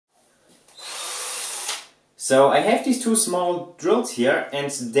So I have these two small drills here and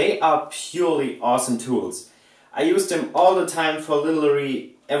they are purely awesome tools. I use them all the time for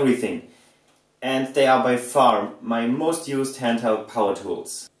literally everything. And they are by far my most used handheld power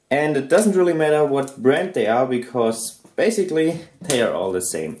tools. And it doesn't really matter what brand they are because basically they are all the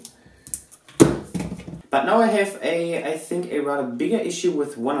same. But now I have I think a rather bigger issue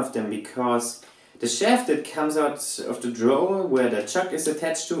with one of them because the shaft that comes out of the drill where the chuck is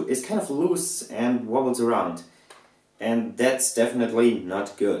attached to is kind of loose and wobbles around. And that's definitely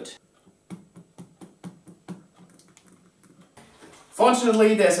not good.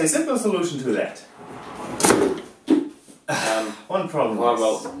 Fortunately, there's a simple solution to that. One problem is...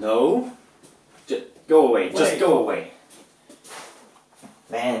 Well, no. Just go away, just go away.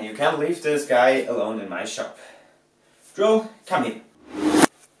 Man, you can't leave this guy alone in my shop. Drill, come here.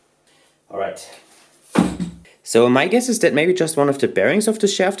 Alright. So my guess is that maybe just one of the bearings of the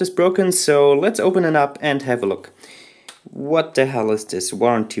shaft is broken, so let's open it up and have a look. What the hell is this?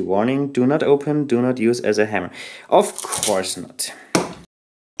 Warranty warning, do not open, do not use as a hammer. Of course not.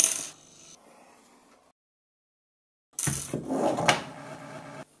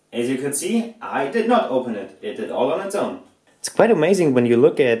 As you can see, I did not open it. It did all on its own. It's quite amazing when you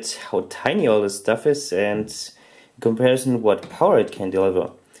look at how tiny all this stuff is and in comparison what power it can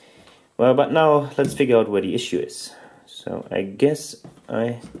deliver. Well, but now let's figure out where the issue is. So I guess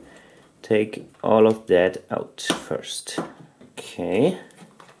I take all of that out first. Okay.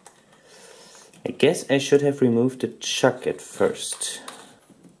 I guess I should have removed the chuck at first.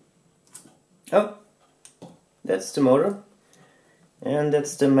 Oh, that's the motor. And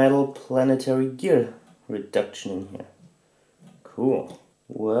that's the metal planetary gear reduction in here. Cool.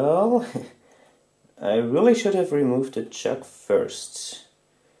 Well, I really should have removed the chuck first.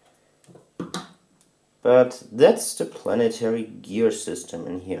 But that's the planetary gear system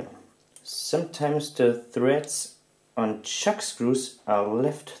in here. Sometimes the threads on chuck screws are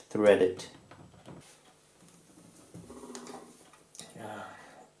left threaded.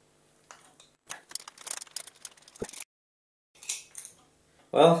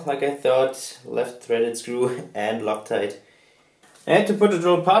 Well, like I thought, left threaded screw and Loctite. I had to put the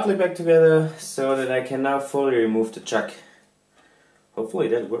drill partly back together so that I can now fully remove the chuck. Hopefully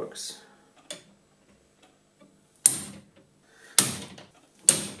that works.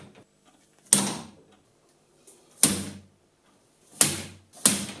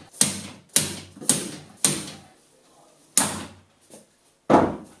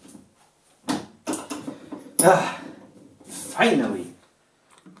 Ah, finally!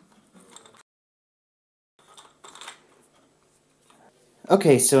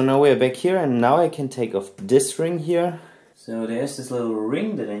 Okay, so now we're back here and now I can take off this ring here. So there's this little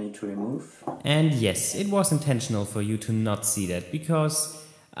ring that I need to remove. And yes, it was intentional for you to not see that, because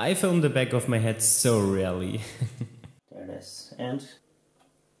I film the back of my head so rarely. There it is. And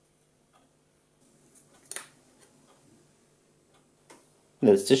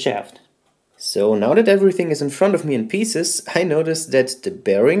that's the shaft. So now that everything is in front of me in pieces, I noticed that the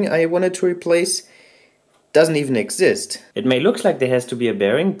bearing I wanted to replace doesn't even exist. It may look like there has to be a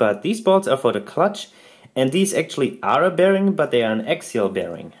bearing, but these bolts are for the clutch, and these actually are a bearing, but they are an axial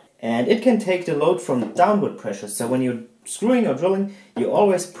bearing. And it can take the load from downward pressure, so when you're screwing or drilling, you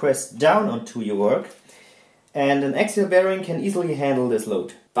always press down onto your work, and an axial bearing can easily handle this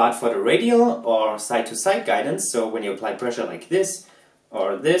load. But for the radial or side-to-side guidance, so when you apply pressure like this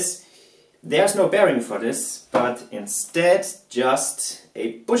or this, there's no bearing for this, but instead just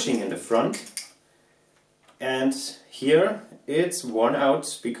a bushing in the front. And here it's worn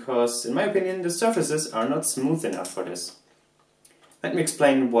out because, in my opinion, the surfaces are not smooth enough for this. Let me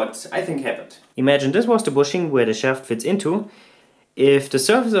explain what I think happened. Imagine this was the bushing where the shaft fits into. If the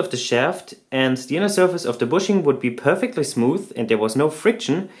surface of the shaft and the inner surface of the bushing would be perfectly smooth and there was no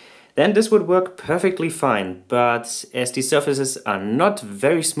friction, then this would work perfectly fine. But as these surfaces are not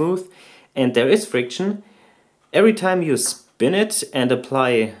very smooth and there is friction, every time you spin it and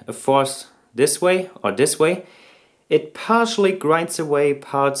apply a force this way or this way, it partially grinds away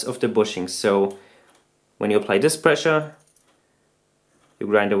parts of the bushing. So when you apply this pressure, you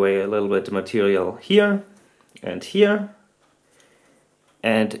grind away a little bit of material here and here.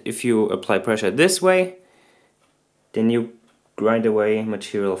 And if you apply pressure this way, then you grind away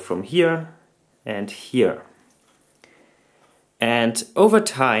material from here and here. And over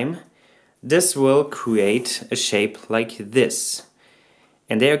time, this will create a shape like this.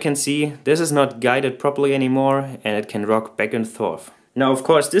 And there you can see this is not guided properly anymore and it can rock back and forth. Now of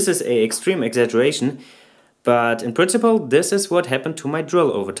course this is an extreme exaggeration, but in principle this is what happened to my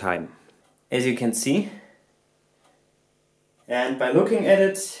drill over time. As you can see, and by looking at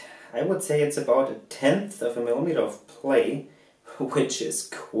it I would say it's about 1/10 of a millimeter of play, which is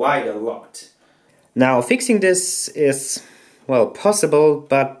quite a lot. Now fixing this is, well, possible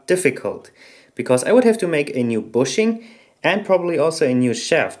but difficult, because I would have to make a new bushing and probably also a new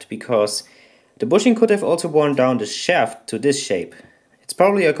shaft, because the bushing could have also worn down the shaft to this shape. It's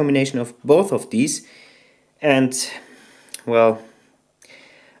probably a combination of both of these, and, well,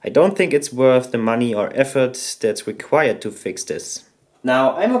 I don't think it's worth the money or effort that's required to fix this.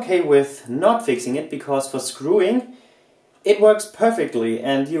 Now, I'm okay with not fixing it, because for screwing it works perfectly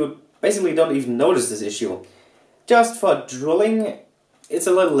and you basically don't even notice this issue. Just for drilling it's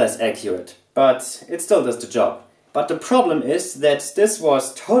a little less accurate, but it still does the job. But the problem is that this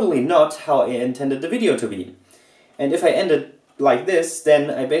was totally not how I intended the video to be. And if I ended like this,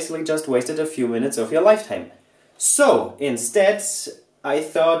 then I basically just wasted a few minutes of your lifetime. So instead I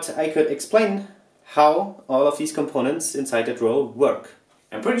thought I could explain how all of these components inside the drill work.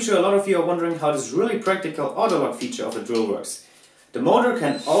 I'm pretty sure a lot of you are wondering how this really practical auto-lock feature of the drill works. The motor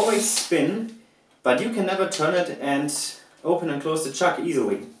can always spin, but you can never turn it and open and close the chuck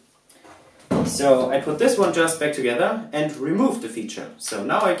easily. So I put this one just back together and removed the feature. So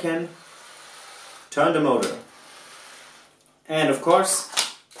now I can turn the motor. And of course,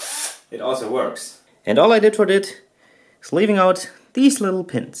 it also works. And all I did for it is leaving out these little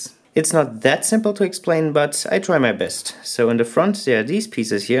pins. It's not that simple to explain, but I try my best. So in the front there are these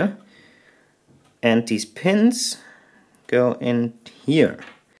pieces here, and these pins go in here.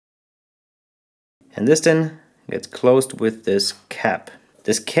 And this then gets closed with this cap.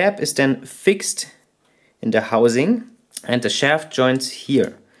 This cap is then fixed in the housing, and the shaft joins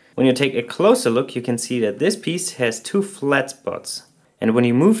here. When you take a closer look, you can see that this piece has two flat spots. And when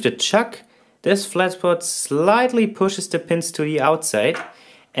you move the chuck, this flat spot slightly pushes the pins to the outside,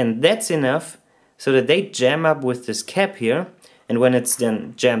 and that's enough so that they jam up with this cap here, and when it's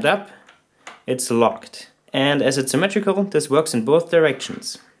then jammed up, it's locked. And as it's symmetrical, this works in both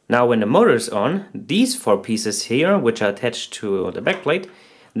directions. Now when the motor is on, these four pieces here, which are attached to the backplate,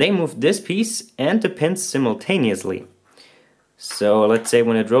 they move this piece and the pins simultaneously. So let's say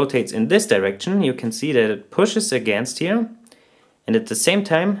when it rotates in this direction, you can see that it pushes against here, and at the same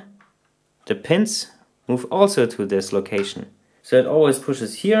time the pins move also to this location. So it always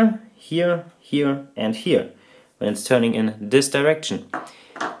pushes here, here, here and here when it's turning in this direction.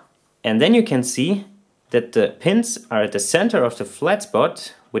 And then you can see that the pins are at the center of the flat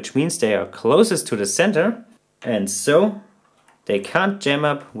spot, which means they are closest to the center, and so they can't jam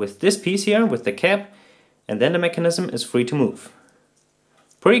up with this piece here, with the cap, and then the mechanism is free to move.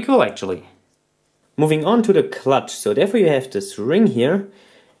 Pretty cool actually. Moving on to the clutch, so therefore you have this ring here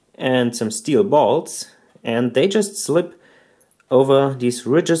and some steel bolts, and they just slip over these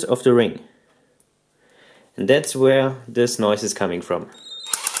ridges of the ring. And that's where this noise is coming from.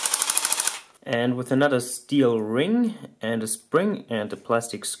 And with another steel ring and a spring and a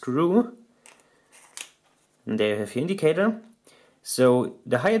plastic screw, and there you have your indicator. So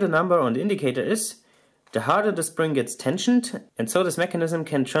the higher the number on the indicator is, the harder the spring gets tensioned, and so this mechanism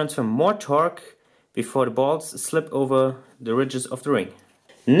can transfer more torque before the bolts slip over the ridges of the ring.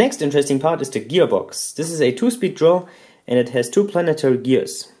 Next interesting part is the gearbox. This is a 2-speed drill and it has 2 planetary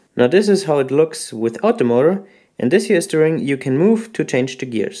gears. Now this is how it looks without the motor, and this here is the ring you can move to change the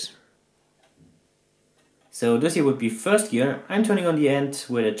gears. So this here would be first gear. I'm turning on the end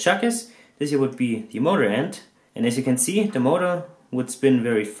where the chuck is. This here would be the motor end, and as you can see the motor would spin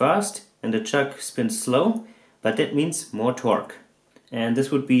very fast and the chuck spins slow, but that means more torque. And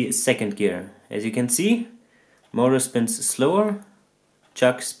this would be second gear. As you can see, motor spins slower,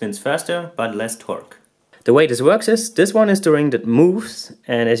 chuck spins faster but less torque. The way this works is, this one is the ring that moves,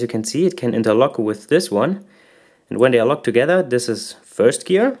 and as you can see it can interlock with this one. And when they are locked together, this is first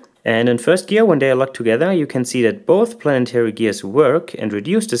gear. And in first gear, when they are locked together, you can see that both planetary gears work and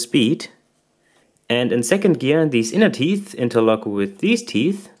reduce the speed. And in second gear, these inner teeth interlock with these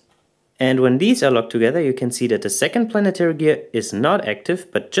teeth. And when these are locked together, you can see that the second planetary gear is not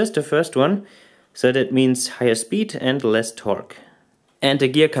active, but just the first one. So that means higher speed and less torque. And the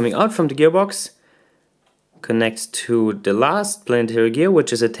gear coming out from the gearbox connects to the last planetary gear,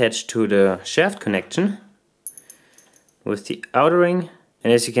 which is attached to the shaft connection with the outer ring.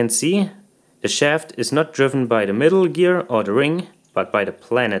 And as you can see, the shaft is not driven by the middle gear or the ring, but by the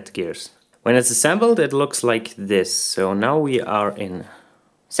planet gears. When it's assembled, it looks like this. So now we are in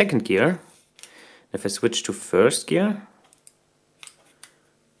second gear. If I switch to first gear,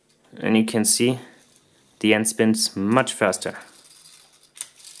 and you can see the end spins much faster.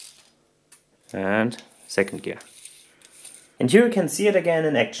 And second gear. And here you can see it again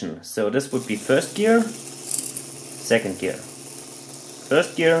in action. So this would be first gear, second gear.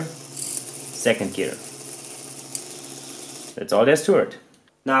 First gear, second gear. That's all there's to it.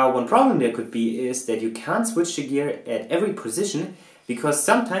 Now, one problem there could be is that you can't switch the gear at every position because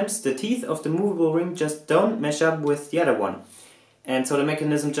sometimes the teeth of the movable ring just don't mesh up with the other one. And so the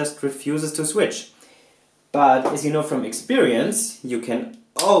mechanism just refuses to switch. But as you know from experience, you can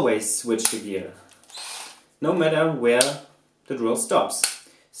always switch the gear, no matter where the drill stops.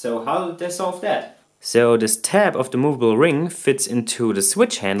 So how did they solve that? So this tab of the movable ring fits into the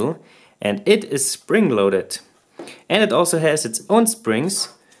switch handle and it is spring-loaded. And it also has its own springs,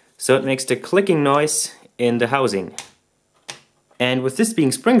 so it makes the clicking noise in the housing. And with this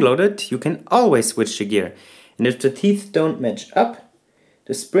being spring-loaded, you can always switch the gear. And if the teeth don't match up,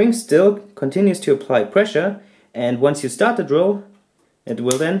 the spring still continues to apply pressure, and once you start the drill, it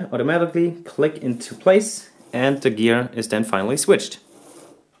will then automatically click into place and the gear is then finally switched.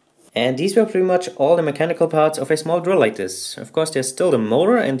 And these were pretty much all the mechanical parts of a small drill like this. Of course, there's still the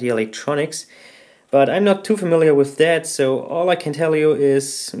motor and the electronics, but I'm not too familiar with that, so all I can tell you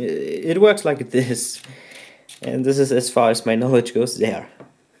is it works like this. And this is as far as my knowledge goes there.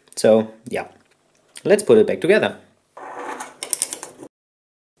 So, yeah, let's put it back together.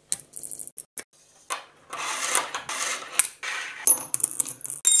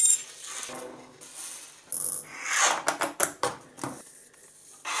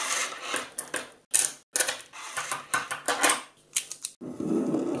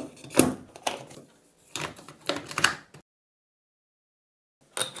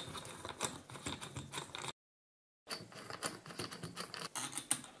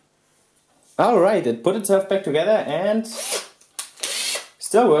 Alright, it put itself back together and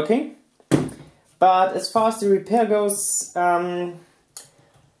still working. But as far as the repair goes,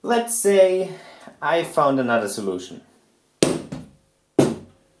 let's say I found another solution.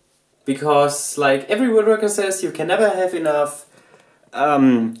 Because, like every woodworker says, you can never have enough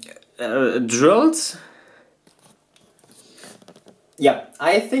drills. Yeah,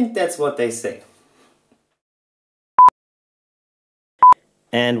 I think that's what they say.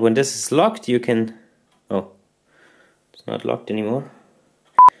 And when this is locked, you can... Oh, it's not locked anymore.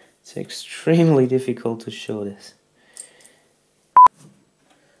 It's extremely difficult to show this.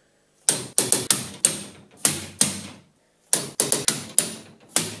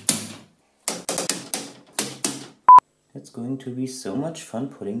 It's going to be so much fun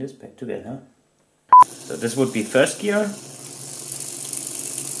putting this back together. So this would be first gear.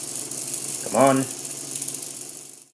 Come on.